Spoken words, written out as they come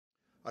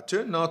I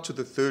turn now to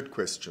the third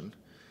question.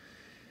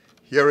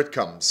 Here it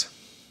comes.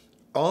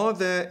 Are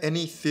there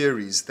any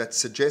theories that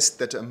suggest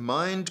that a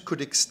mind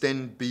could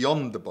extend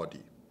beyond the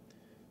body?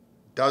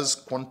 Does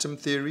quantum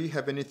theory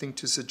have anything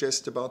to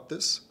suggest about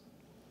this?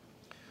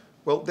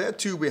 Well, there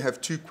too we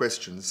have two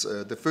questions.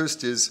 The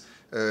first is,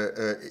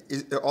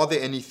 are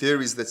there any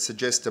theories that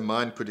suggest a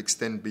mind could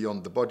extend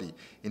beyond the body?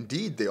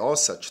 Indeed, there are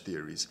such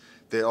theories.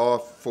 There are,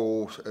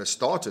 for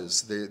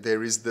starters,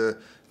 there is the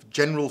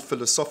general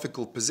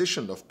philosophical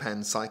position of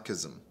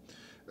panpsychism.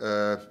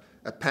 A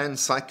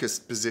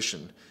panpsychist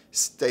position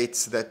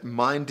states that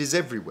mind is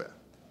everywhere,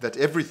 that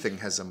everything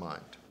has a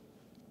mind.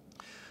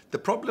 The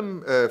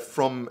problem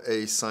from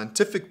a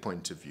scientific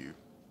point of view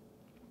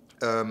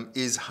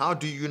is how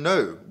do you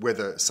know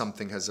whether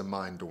something has a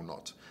mind or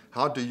not?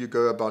 How do you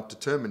go about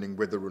determining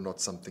whether or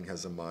not something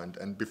has a mind?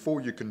 And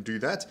before you can do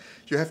that,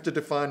 you have to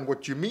define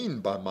what you mean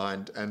by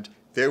mind, and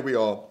there we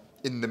are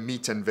in the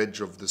meat and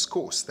veg of this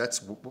course.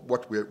 That's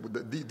what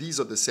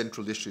these are the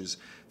central issues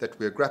that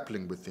we're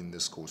grappling with in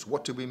this course.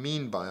 What do we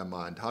mean by a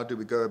mind? How do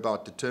we go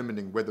about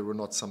determining whether or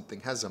not something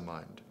has a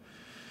mind?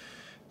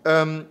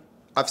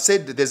 I've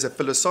said that there's a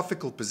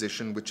philosophical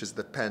position, which is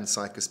the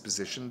panpsychist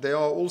position. There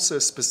are also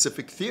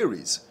specific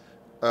theories.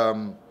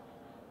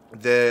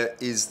 There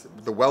is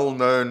the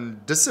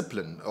well-known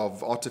discipline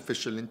of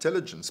artificial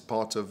intelligence,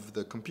 part of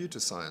the computer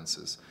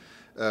sciences,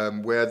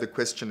 where the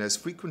question has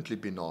frequently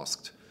been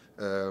asked,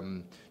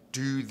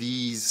 do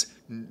these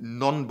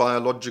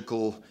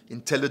non-biological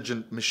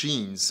intelligent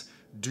machines,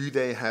 do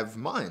they have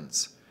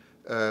minds?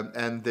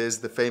 And there's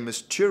the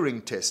famous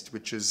Turing test,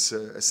 which is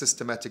a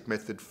systematic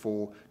method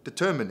for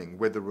determining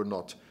whether or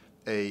not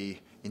an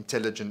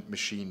intelligent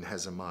machine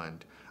has a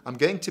mind. I'm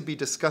going to be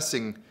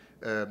discussing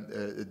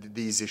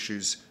these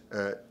issues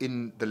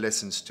in the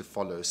lessons to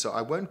follow, so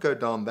I won't go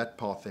down that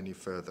path any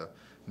further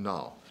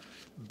now.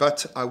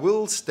 But I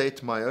will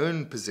state my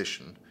own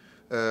position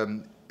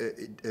in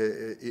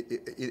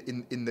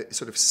the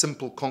sort of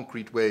simple,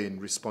 concrete way in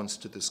response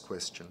to this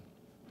question.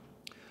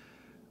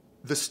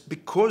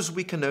 Because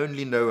we can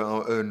only know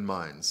our own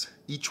minds,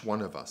 each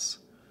one of us,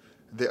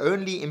 the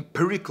only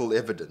empirical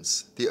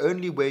evidence, the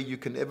only way you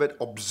can ever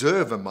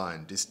observe a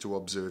mind is to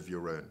observe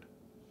your own.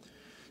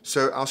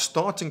 So our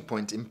starting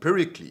point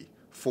empirically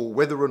for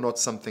whether or not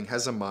something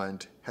has a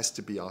mind has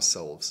to be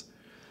ourselves.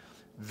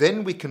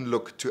 Then we can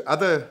look to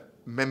other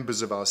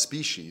members of our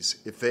species.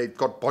 If they've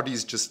got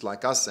bodies just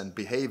like us and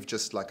behave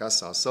just like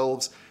us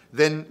ourselves,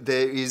 then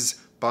there is,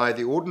 by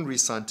the ordinary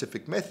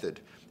scientific method,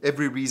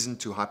 every reason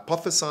to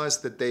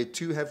hypothesize that they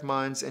too have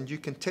minds, and you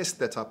can test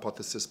that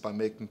hypothesis by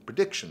making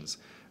predictions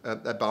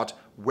about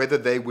whether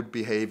they would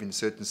behave in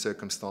certain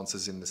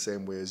circumstances in the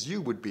same way as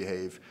you would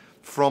behave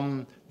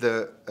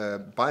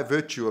by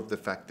virtue of the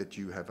fact that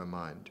you have a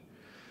mind.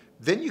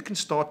 Then you can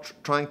start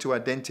trying to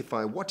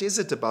identify what is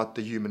it about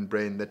the human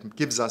brain that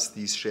gives us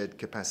these shared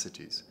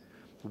capacities.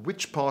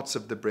 Which parts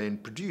of the brain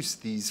produce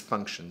these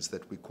functions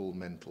that we call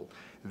mental?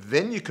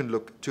 Then you can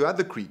look to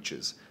other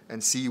creatures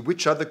and see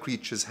which other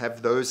creatures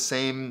have those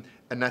same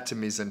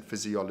anatomies and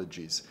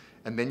physiologies.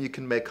 And then you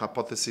can make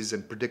hypotheses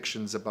and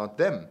predictions about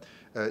them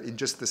in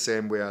just the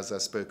same way as I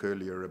spoke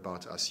earlier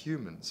about us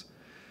humans.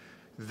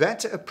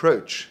 That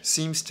approach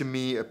seems to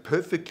me a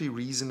perfectly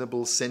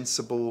reasonable,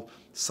 sensible,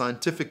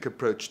 scientific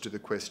approach to the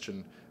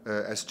question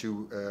as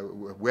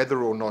to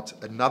whether or not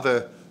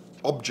another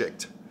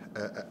object,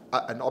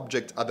 an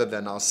object other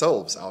than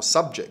ourselves, our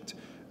subject,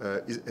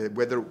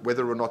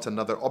 whether or not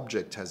another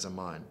object has a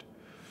mind.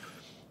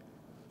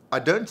 I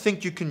don't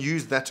think you can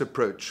use that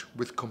approach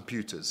with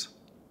computers,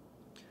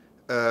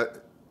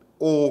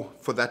 or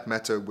for that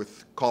matter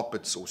with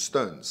carpets or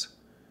stones.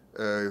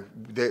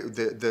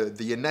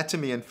 The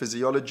anatomy and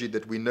physiology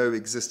that we know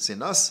exists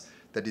in us,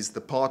 that is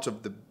the part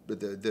of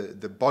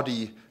the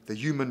body, the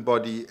human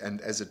body,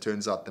 and as it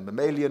turns out, the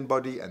mammalian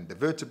body and the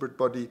vertebrate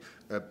body,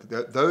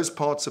 those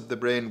parts of the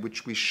brain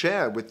which we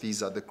share with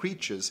these other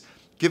creatures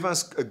give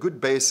us a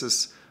good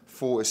basis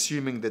for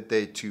assuming that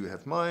they too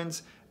have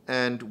minds,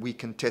 and we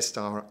can test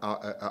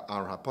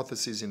our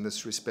hypotheses in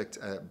this respect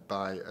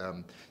by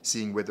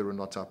seeing whether or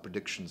not our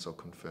predictions are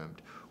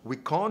confirmed. We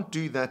can't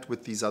do that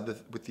with these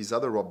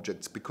other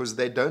objects because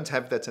they don't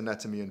have that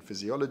anatomy and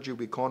physiology.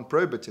 We can't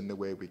probe it in the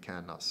way we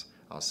can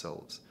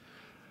ourselves.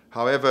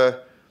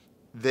 However,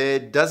 there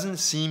doesn't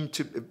seem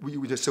to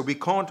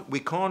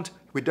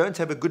we don't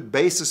have a good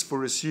basis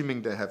for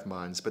assuming they have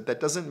minds, but that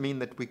doesn't mean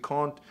that we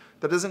can't.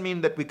 That doesn't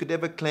mean that we could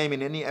ever claim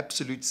in any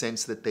absolute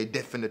sense that they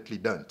definitely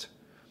don't.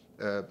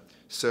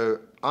 So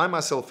I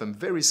myself am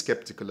very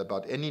skeptical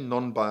about any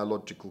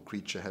non-biological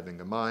creature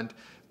having a mind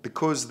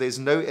because there's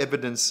no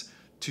evidence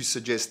to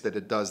suggest that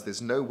it does.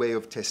 There's no way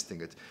of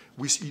testing it.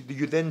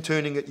 You're then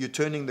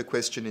turning the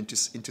question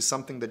into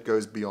something that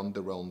goes beyond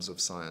the realms of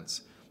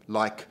science,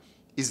 like,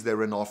 is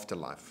there an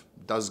afterlife?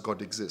 Does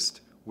God exist?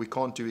 We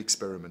can't do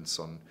experiments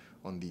on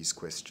these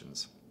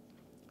questions.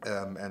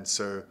 And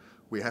so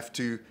we have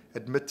to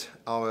admit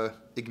our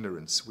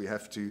ignorance. We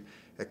have to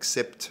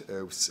accept,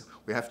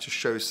 we have to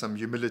show some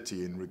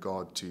humility in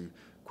regard to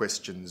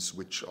questions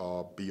which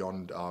are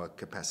beyond our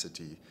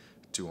capacity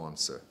to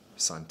answer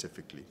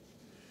scientifically.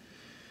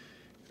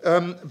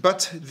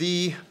 But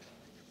the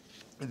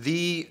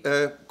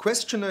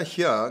questioner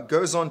here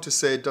goes on to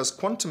say, does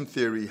quantum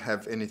theory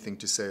have anything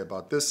to say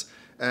about this?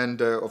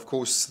 And of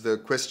course, the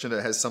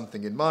questioner has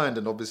something in mind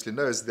and obviously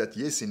knows that,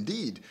 yes,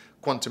 indeed,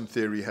 quantum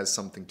theory has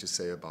something to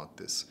say about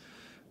this.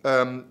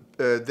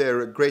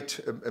 There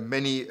are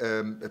many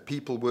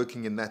people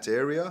working in that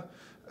area,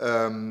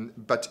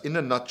 but in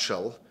a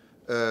nutshell,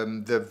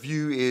 the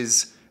view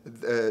is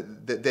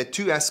that there are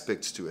two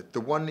aspects to it.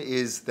 The one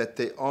is that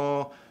there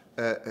are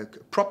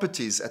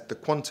properties at the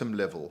quantum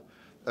level,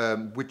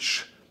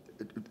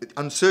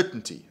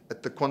 uncertainty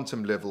at the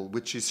quantum level,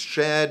 which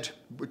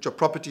are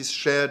properties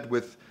shared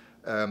with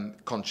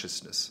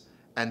consciousness.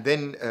 And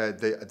then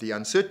the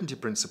uncertainty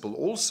principle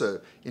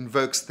also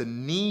invokes the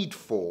need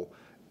for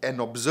an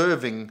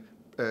observing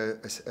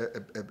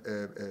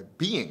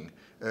being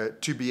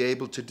to be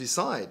able to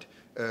decide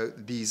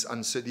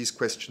these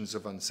questions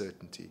of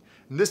uncertainty.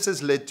 And this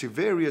has led to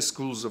various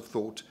schools of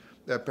thought.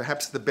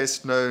 Perhaps the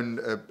best known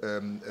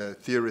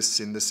theorists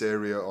in this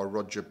area are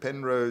Roger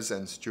Penrose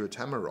and Stuart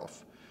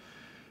Hameroff.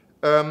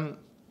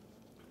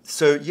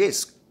 So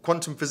yes,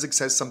 quantum physics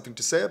has something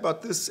to say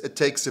about this. It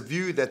takes a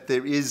view that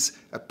there is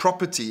a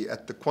property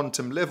at the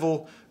quantum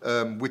level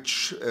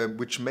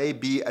which may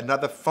be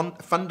another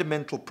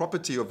fundamental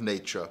property of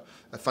nature,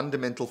 a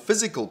fundamental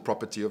physical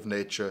property of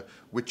nature,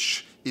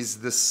 which is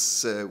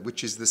this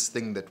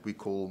thing that we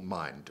call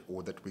mind,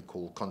 or that we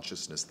call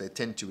consciousness. They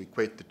tend to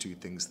equate the two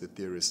things, the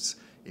theorists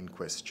in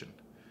question.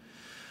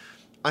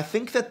 I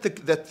think that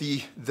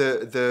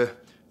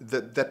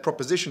that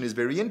proposition is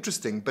very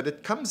interesting, but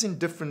it comes in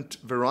different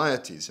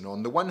varieties.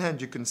 On the one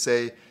hand, you can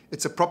say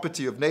it's a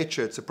property of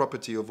nature, it's a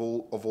property of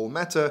all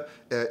matter.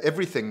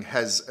 Everything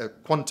has a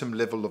quantum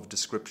level of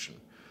description.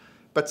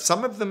 But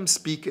some of them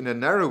speak in a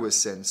narrower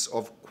sense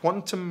of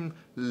quantum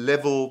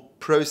level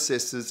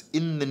processes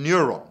in the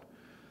neuron.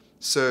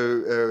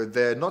 So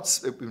they're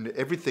not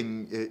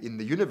everything in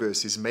the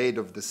universe is made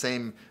of the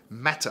same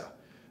matter.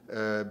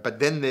 But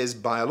then there's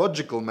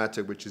biological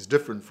matter, which is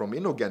different from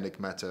inorganic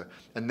matter.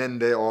 And then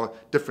there are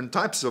different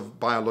types of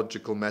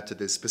biological matter.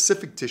 There's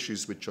specific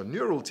tissues, which are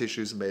neural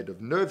tissues made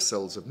of nerve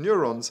cells, of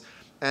neurons.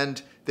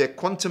 And they're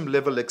quantum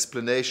level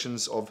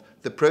explanations of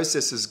the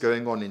processes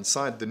going on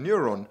inside the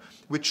neuron,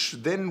 which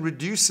then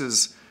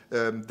reduces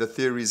the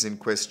theories in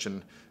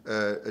question.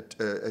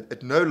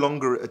 It no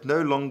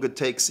longer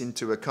takes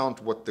into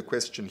account what the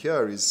question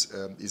here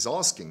is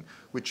asking,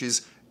 which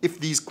is, if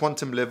these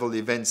quantum level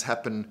events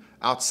happen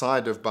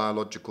outside of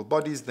biological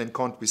bodies, then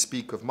can't we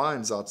speak of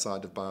minds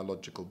outside of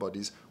biological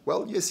bodies?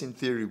 Well, yes, in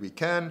theory we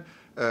can,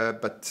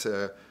 but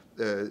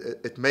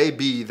it may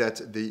be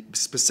that the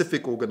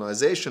specific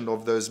organization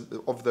of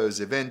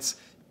those events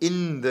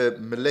in the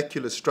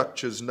molecular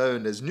structures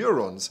known as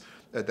neurons,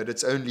 that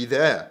it's only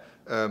there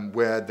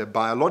where the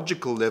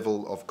biological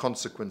level of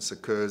consequence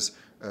occurs,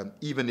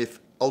 even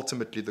if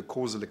ultimately the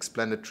causal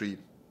explanatory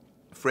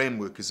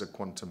framework is a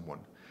quantum one.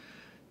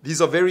 These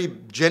are very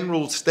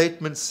general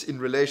statements in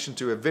relation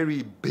to a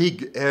very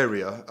big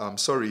area. I'm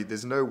sorry,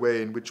 there's no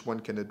way in which one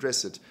can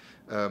address it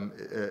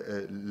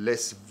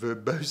less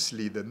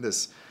verbosely than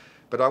this.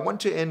 But I want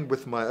to end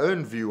with my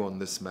own view on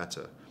this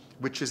matter,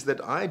 which is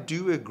that I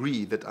do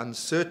agree that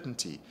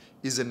uncertainty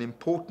is an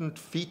important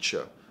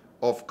feature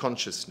of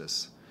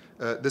consciousness.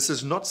 This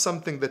is not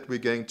something that we're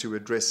going to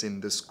address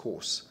in this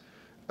course.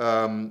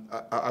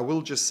 I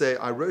will just say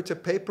I wrote a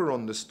paper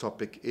on this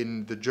topic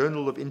in the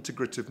Journal of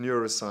Integrative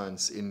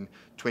Neuroscience in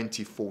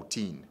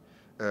 2014,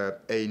 a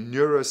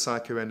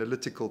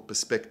neuropsychoanalytical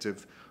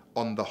perspective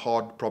on the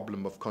hard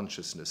problem of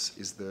consciousness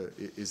is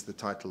the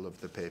title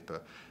of the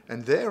paper.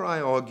 And there I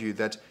argue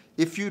that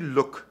if you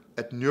look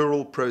at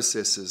neural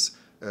processes,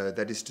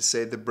 that is to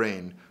say the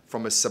brain,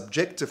 from a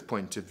subjective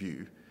point of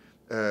view,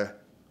 that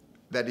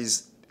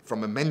is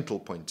from a mental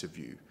point of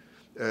view,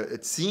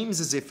 it seems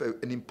as if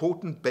an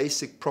important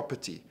basic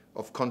property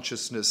of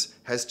consciousness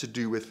has to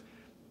do with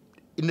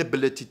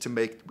inability to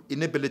make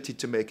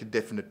a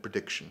definite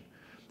prediction.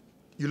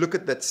 You look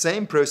at that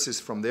same process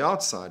from the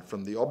outside,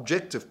 from the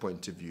objective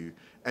point of view,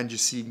 and you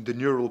see the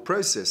neural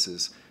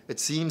processes. It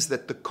seems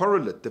that the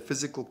correlate, the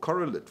physical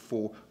correlate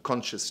for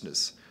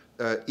consciousness,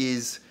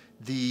 is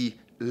the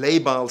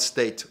labile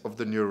state of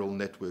the neural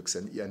networks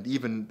and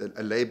even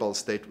a labile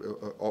state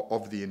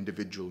of the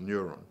individual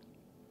neuron.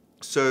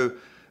 So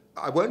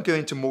I won't go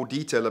into more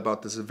detail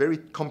about this. It's a very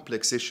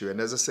complex issue,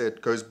 and as I say,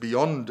 it goes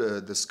beyond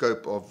the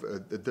scope of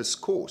this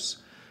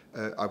course.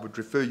 I would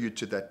refer you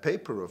to that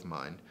paper of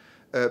mine.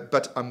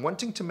 But I'm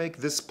wanting to make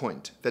this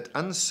point, that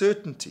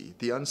uncertainty,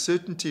 the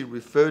uncertainty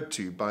referred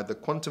to by the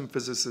quantum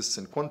physicists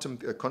and quantum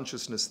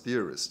consciousness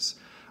theorists,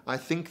 I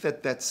think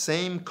that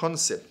same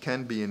concept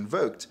can be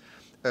invoked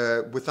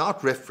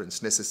without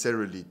reference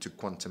necessarily to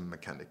quantum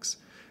mechanics.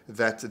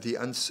 That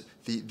the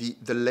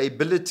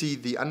lability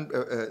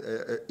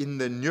in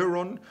the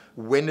neuron,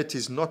 when it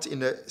is not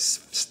in a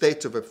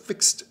state of a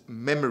fixed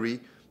memory,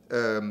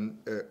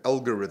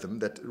 algorithm,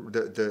 that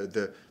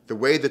the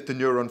way that the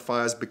neuron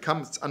fires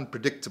becomes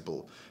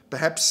unpredictable,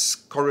 perhaps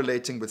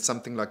correlating with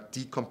something like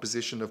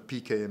decomposition of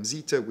PKM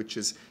zeta, which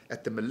is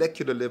at the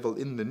molecular level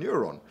in the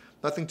neuron,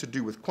 nothing to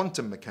do with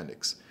quantum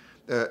mechanics,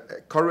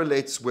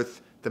 correlates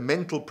with the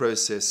mental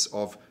process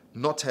of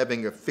not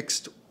having a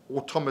fixed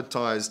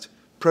automatized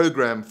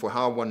program for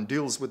how one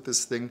deals with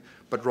this thing,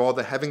 but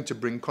rather having to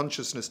bring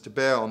consciousness to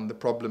bear on the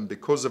problem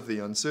because of the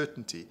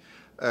uncertainty.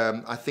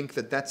 I think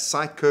that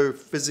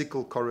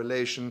psychophysical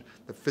correlation,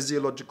 the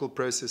physiological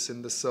process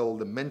in the cell,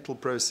 the mental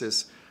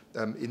process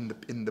in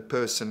the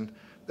person,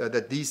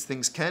 that these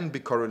things can be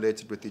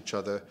correlated with each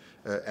other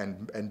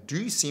and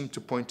do seem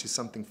to point to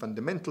something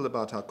fundamental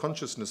about how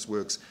consciousness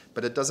works,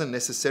 but it doesn't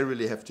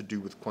necessarily have to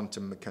do with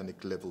quantum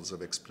mechanic levels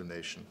of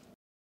explanation.